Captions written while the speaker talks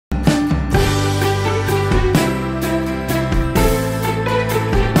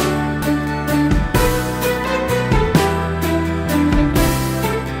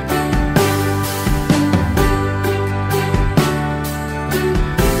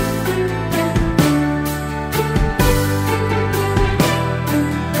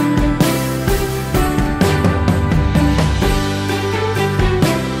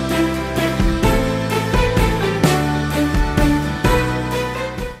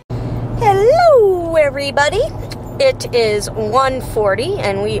everybody. It is 1:40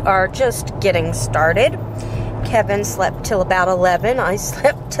 and we are just getting started. Kevin slept till about 11. I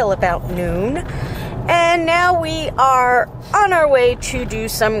slept till about noon. And now we are on our way to do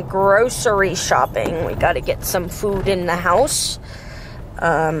some grocery shopping. We got to get some food in the house.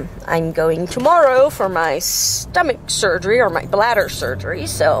 I'm going tomorrow for my stomach surgery or my bladder surgery,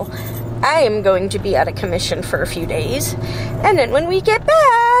 so I am going to be out of commission for a few days. And then when we get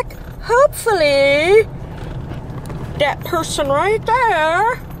back, hopefully, that person right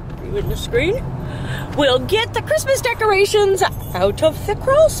there, you in the screen, will get the Christmas decorations out of the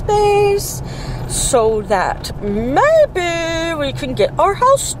crawl space so that maybe we can get our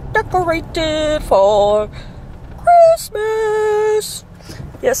house decorated for Christmas.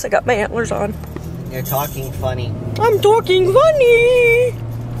 Yes, I got my antlers on. You're talking funny. I'm talking funny.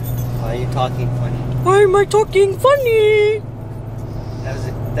 Why are you talking funny? Why am I talking funny?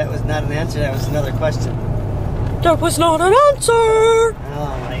 That was not an answer, that was another question. That was not an answer.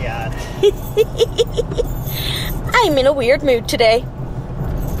 Oh my god. I'm in a weird mood today.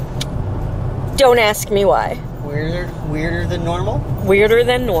 Don't ask me why. Weirder than normal? Weirder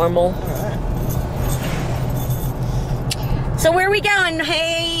than normal. Alright. So where are we going,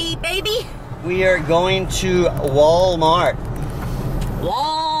 hey baby? We are going to Walmart.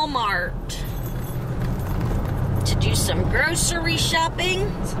 Walmart. To do some grocery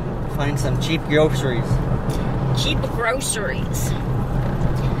shopping. Find some cheap groceries. Cheap groceries.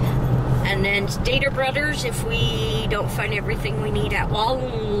 And then Stater Brothers if we don't find everything we need at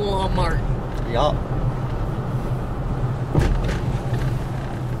Walmart. Yup.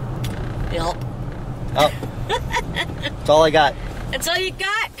 Yup. Oh. That's all I got. That's all you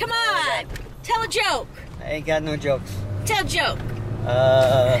got? Come on. Tell a joke. I ain't got no jokes. Tell a joke.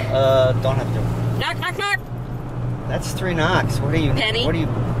 Don't have jokes. Knock, knock, knock. That's 3 knocks. What are you? Penny? What are you?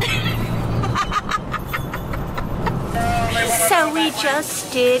 So we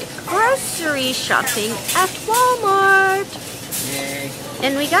just did grocery shopping at Walmart. Yay.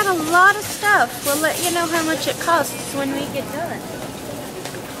 And we got a lot of stuff. We'll let you know how much it costs when we get done.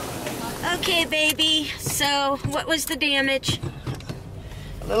 Okay, baby. So, what was the damage?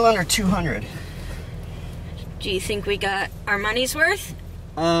 A little under 200. Do you think we got our money's worth?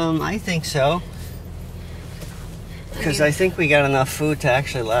 I think so. Because I think we got enough food to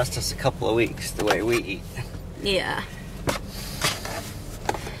actually last us a couple of weeks, the way we eat. Yeah.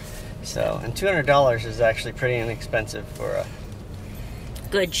 So, and $200 is actually pretty inexpensive for a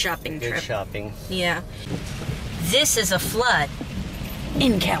Good shopping good trip. shopping. Yeah. This is a flood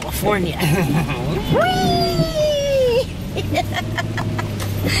in California. Whee!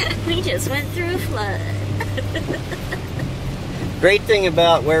 We just went through a flood. Great thing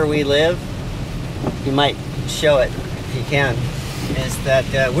about where we live, you might show it if you can, is that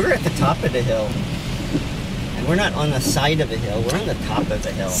we're at the top of the hill. And we're not on the side of the hill, we're on the top of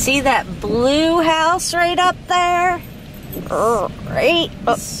the hill. See that blue house right up there? Right?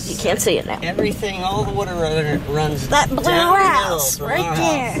 Oh, you can't see it now. Everything, all the water runs That blue downhill house from right our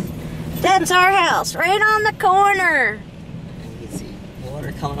there. house. That's our house, right on the corner. And you can see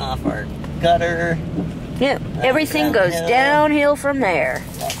water coming off our gutter. Yep, everything goes downhill from there.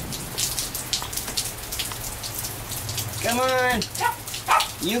 Come on.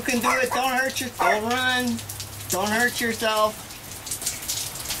 You can do it. Don't hurt yourself. Don't run. Don't hurt yourself.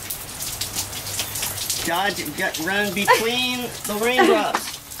 God, run between the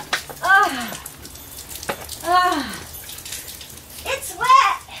raindrops. It's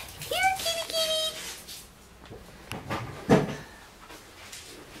wet. Here, kitty kitty.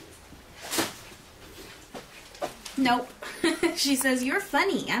 Nope. She says, you're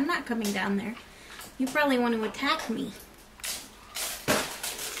funny. I'm not coming down there. You probably want to attack me.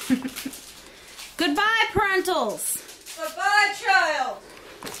 Goodbye, parentals. Goodbye, child.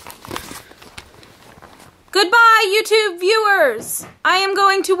 Goodbye, YouTube viewers. I am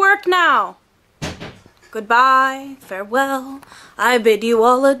going to work now. Goodbye, farewell. I bid you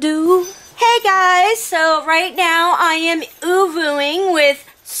all adieu. Hey guys, so right now I am oovooing with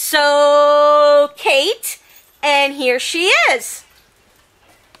Kate, and here she is.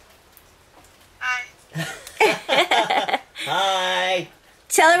 Hi. Hi.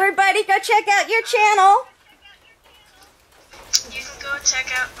 Tell everybody go check out your channel. You can go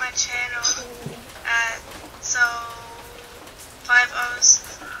check out my channel at So5Os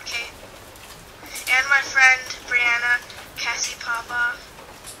Kate. And my friend Brianna Cassie Papa.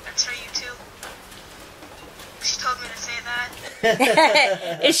 That's her YouTube. She told me to say that.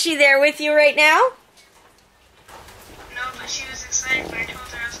 Is she there with you right now? No, but she was excited when I told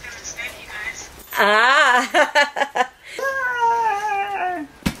her I was going to Skype you guys. Ah.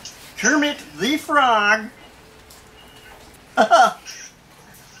 Kermit the Frog.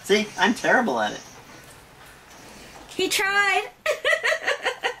 See, I'm terrible at it. He tried.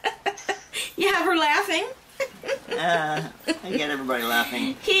 You have her laughing. I get everybody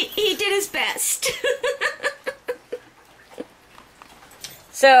laughing. He did his best.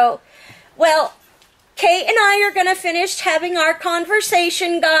 So, well, Kate and I are going to finish having our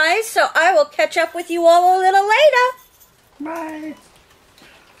conversation, guys, so I will catch up with you all a little later. Bye.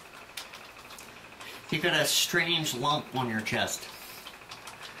 You got a strange lump on your chest.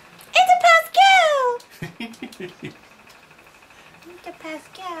 It's a Pascal! It's a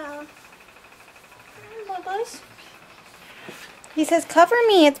Pascal. Bubbles. He says, cover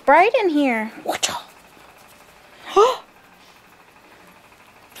me, it's bright in here. Watch out.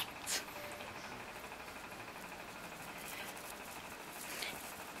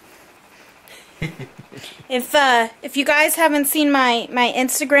 If you guys haven't seen my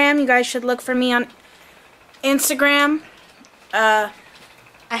Instagram, you guys should look for me on Instagram. I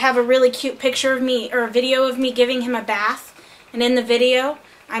have a really cute picture of me, or a video of me giving him a bath, and in the video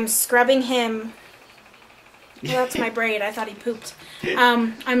I'm scrubbing him. Well, that's my braid. I thought he pooped.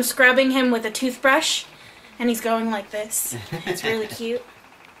 I'm scrubbing him with a toothbrush, and he's going like this. It's really cute.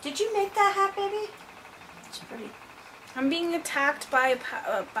 Did you make that hat, baby? It's pretty. I'm being attacked by a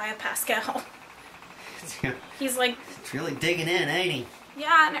Pascal. He's like... It's really digging in, ain't he?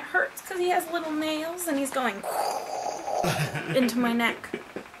 Yeah, and it hurts because he has little nails, and he's going into my neck.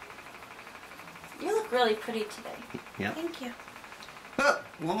 You look really pretty today. Yep. Thank you. Oh,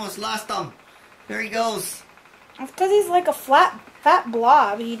 we almost lost him. There he goes. It's because he's like a fat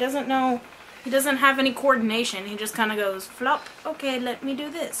blob. He doesn't know... He doesn't have any coordination. He just kind of goes, flop. Okay, let me do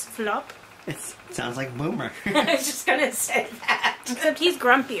this. Flop. It sounds like Boomer. I was just going to say that. Except he's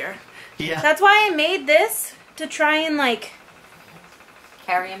grumpier. Yeah. That's why I made this, to try and, like,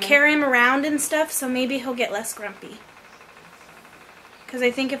 Carry him around and stuff, so maybe he'll get less grumpy. Because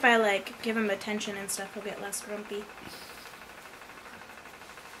I think if I, like, give him attention and stuff, he'll get less grumpy.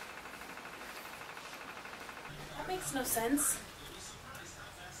 That makes no sense.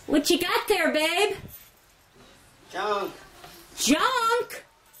 What you got there, babe? Junk. Junk?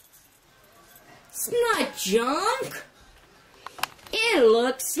 It's not junk. It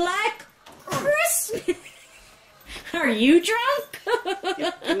looks like Christmas. Are you drunk?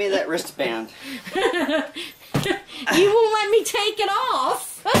 Give me that wristband. You won't let me take it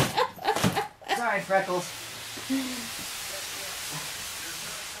off. Sorry, Freckles.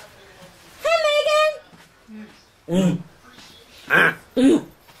 Hi, Megan.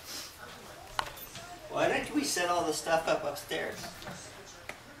 Why don't we set all the stuff up upstairs?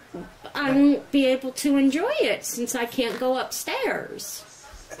 I won't be able to enjoy it since I can't go upstairs.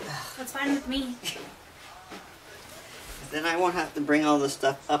 That's fine with me. Then I won't have to bring all the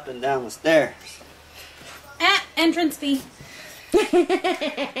stuff up and down the stairs. Entrance fee.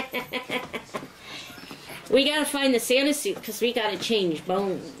 We gotta find the Santa suit because we gotta change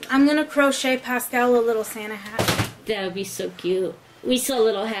bones. I'm gonna crochet Pascal a little Santa hat. That would be so cute. We saw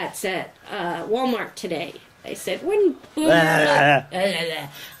little hats at Walmart today. I said, wouldn't Boomer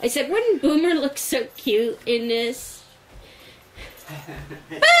look so cute in this?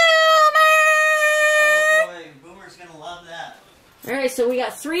 Boomer! Oh boy, Boomer's gonna love that. Alright, so we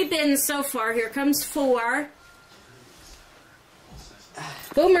got 3 bins so far. Here comes 4.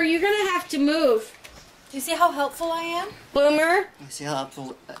 Boomer, you're gonna have to move. Do you see how helpful I am? Boomer? You see how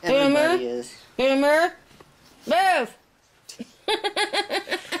helpful everybody is. Boomer? Move!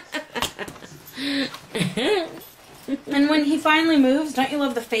 And when he finally moves, don't you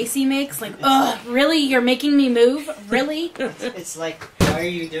love the face he makes? Like, ugh, really? You're making me move? Really? It's like, why are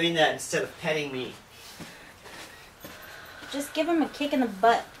you doing that instead of petting me? Just give him a kick in the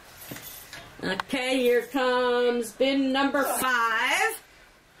butt. Okay, here comes bin number 5.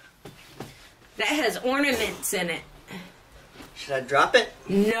 That has ornaments in it. Should I drop it?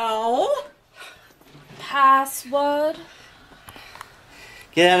 No. Password.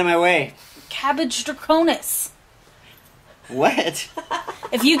 Get out of my way. Cabbage draconis. What?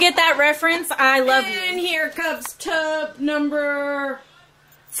 If you get that reference, I love you. And here comes tub number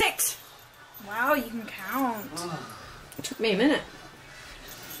 6. Wow, you can count. Oh. It took me a minute.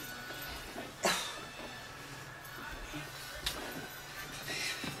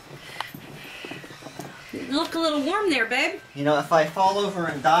 You look a little warm there, babe. You know, if I fall over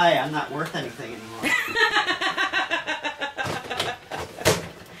and die, I'm not worth anything anymore.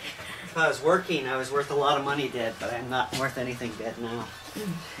 If I was working, I was worth a lot of money dead, but I'm not worth anything dead now.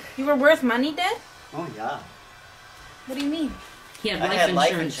 You were worth money dead? Oh, yeah. What do you mean? He had I had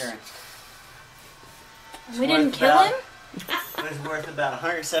life insurance. We didn't kill him? was worth about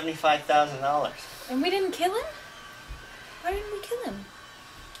 $175,000. And we didn't kill him? Why didn't we kill him?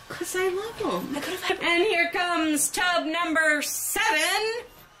 Because I love them. I could have. And here comes tub number 7.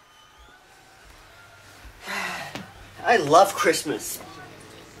 I love Christmas.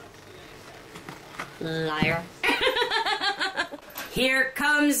 Liar. Here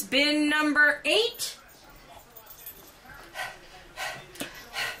comes bin number 8.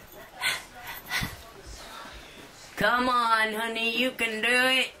 Come on, honey, you can do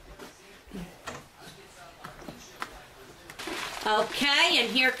it. Okay, and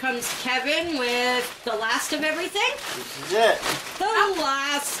here comes Kevin with the last of everything. This is it. The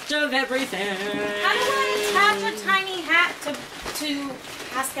last of everything. How do I attach a tiny hat to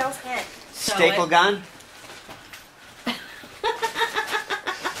Pascal's head? So Staple gun.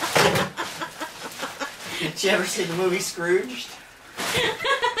 Did you ever see the movie Scrooged?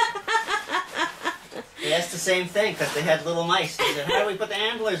 He asked the same thing because they had little mice. He said, "How do we put the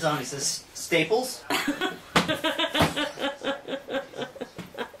antlers on?" He says, "Staples." Look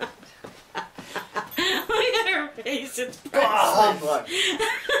at her face. It's Oh, look.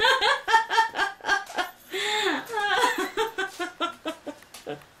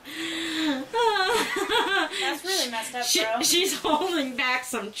 That's really messed up, bro. She's holding back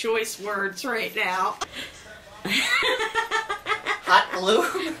some choice words right now. Hot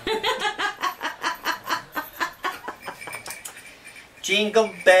glue. Jingle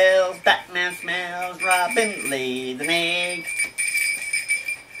bells, Batman smells, Robin laid an egg.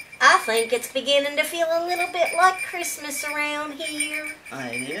 I think it's beginning to feel a little bit like Christmas around here.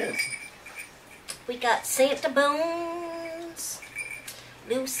 It is. We got Santa Bones.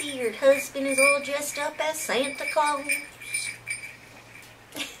 Lucy, her husband, is all dressed up as Santa Claus.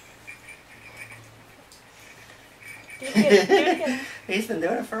 Do it again, do it again. He's been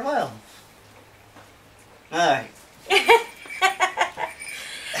doing it for a while. Alright.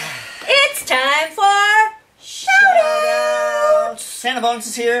 It's time for shout-outs. Santa Bones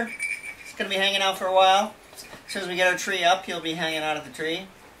is here. He's going to be hanging out for a while. As soon as we get our tree up, he'll be hanging out at the tree.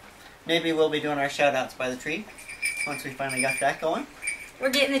 Maybe we'll be doing our shout-outs by the tree once we finally got that going. We're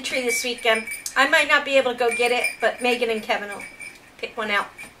getting the tree this weekend. I might not be able to go get it, but Megan and Kevin will pick one out.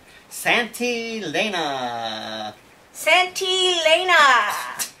 Santi Lena. Santi Lena.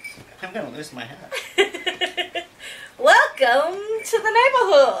 I'm going to lose my hat. Welcome to the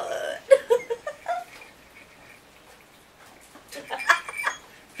neighborhood.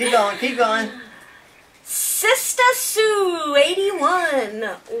 Keep going, keep going. Sister Sue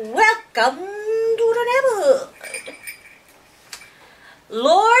 81. Welcome to the neighborhood.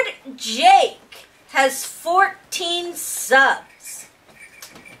 Lord Jake has 14 subs.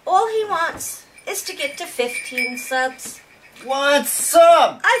 All he wants is to get to 15 subs. One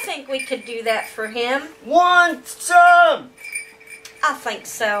sub. I think we could do that for him. One sub. I think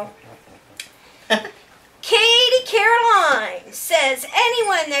so. Katie Caroline says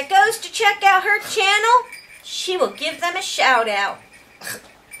anyone that goes to check out her channel, she will give them a shout out.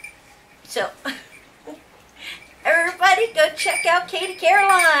 So, everybody go check out Katie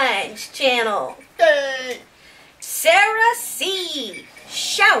Caroline's channel. Hey. Sarah C,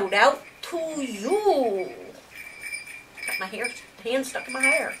 shout out to you. Got my hand stuck in my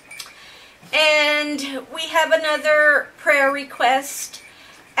hair. And we have another prayer request.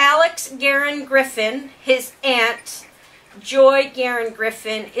 Alex Garen Griffin, his aunt, Joy Garen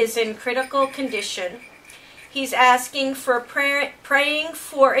Griffin, is in critical condition. He's asking for praying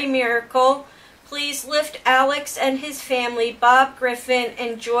for a miracle. Please lift Alex and his family, Bob Griffin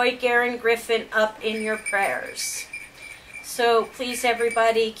and Joy Garen Griffin, up in your prayers. So please,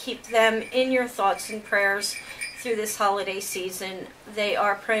 everybody, keep them in your thoughts and prayers through this holiday season. They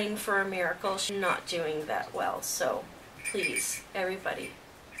are praying for a miracle. She's not doing that well, so please, everybody,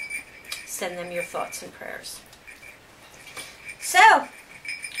 send them your thoughts and prayers. So,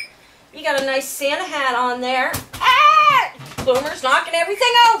 you got a nice Santa hat on there. Ah! Boomer's knocking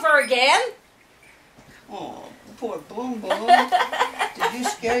everything over again. Oh, poor Boom Boom. Did you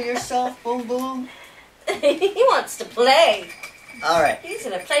scare yourself, Boom Boom? He wants to play. All right. He's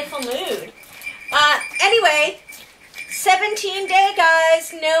in a playful mood. Anyway, 17-day,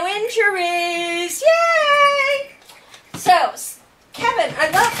 guys. No injuries. Yay! So, Kevin, I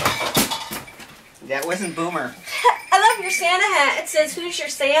love That wasn't Boomer. your Santa hat. It says, "Who's your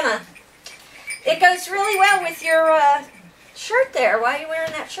Santa?" It goes really well with your shirt there. Why are you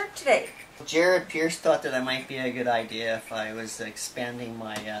wearing that shirt today? Jared Pierce thought that it might be a good idea if I was expanding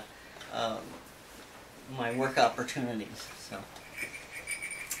my my work opportunities.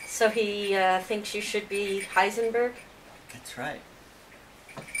 So he thinks you should be Heisenberg? That's right.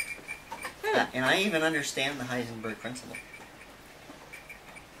 And I even understand the Heisenberg principle.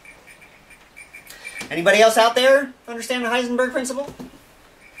 Anybody else out there understand the Heisenberg principle?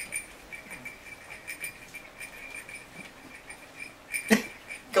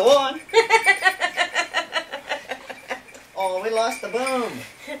 Go on. Oh, we lost the boom.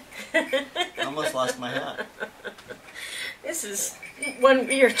 Almost lost my hat. This is one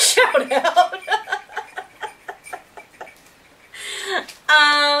weird shout out.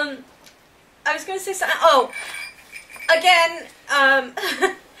 I was going to say something. Oh, again,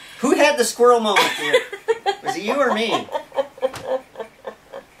 Who had the squirrel moment here? Was it you or me? I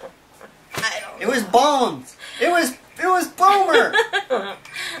don't know. It was Bones. It was Boomer.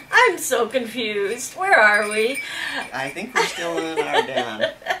 I'm so confused. Where are we? I think we're still on our down.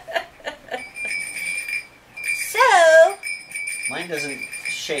 So, Mine doesn't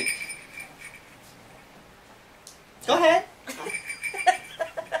shake. Go ahead.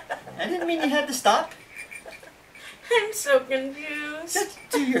 I didn't mean you had to stop. I'm so confused. Just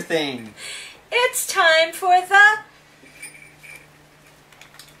do your thing. It's time for the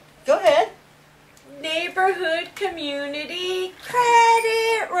Go ahead. Neighborhood Community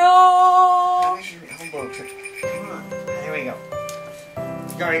Credit Roll. Where's your elbow? Come on. There we go.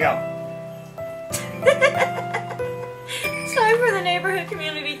 There we go. It's time for the Neighborhood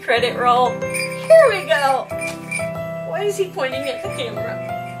Community Credit Roll. Here we go. Why is he pointing at the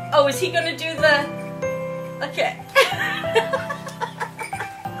camera? Oh, is he going to do the... Okay.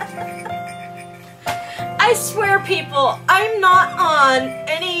 I swear, people, I'm not on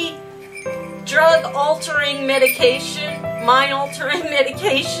any drug-altering medication, mind-altering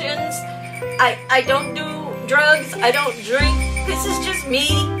medications. I don't do drugs. I don't drink. This is just me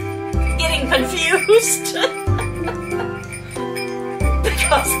getting confused.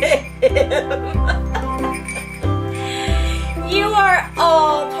 Because of him. You are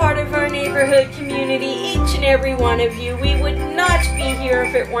all part of our neighborhood community, each and every one of you. We would not be here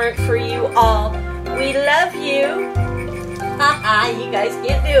if it weren't for you all. We love you. Haha, you guys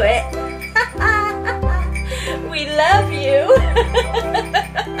can't do it. We love you.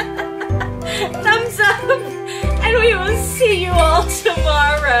 Thumbs up, and we will see you all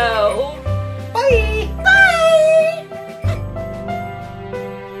tomorrow.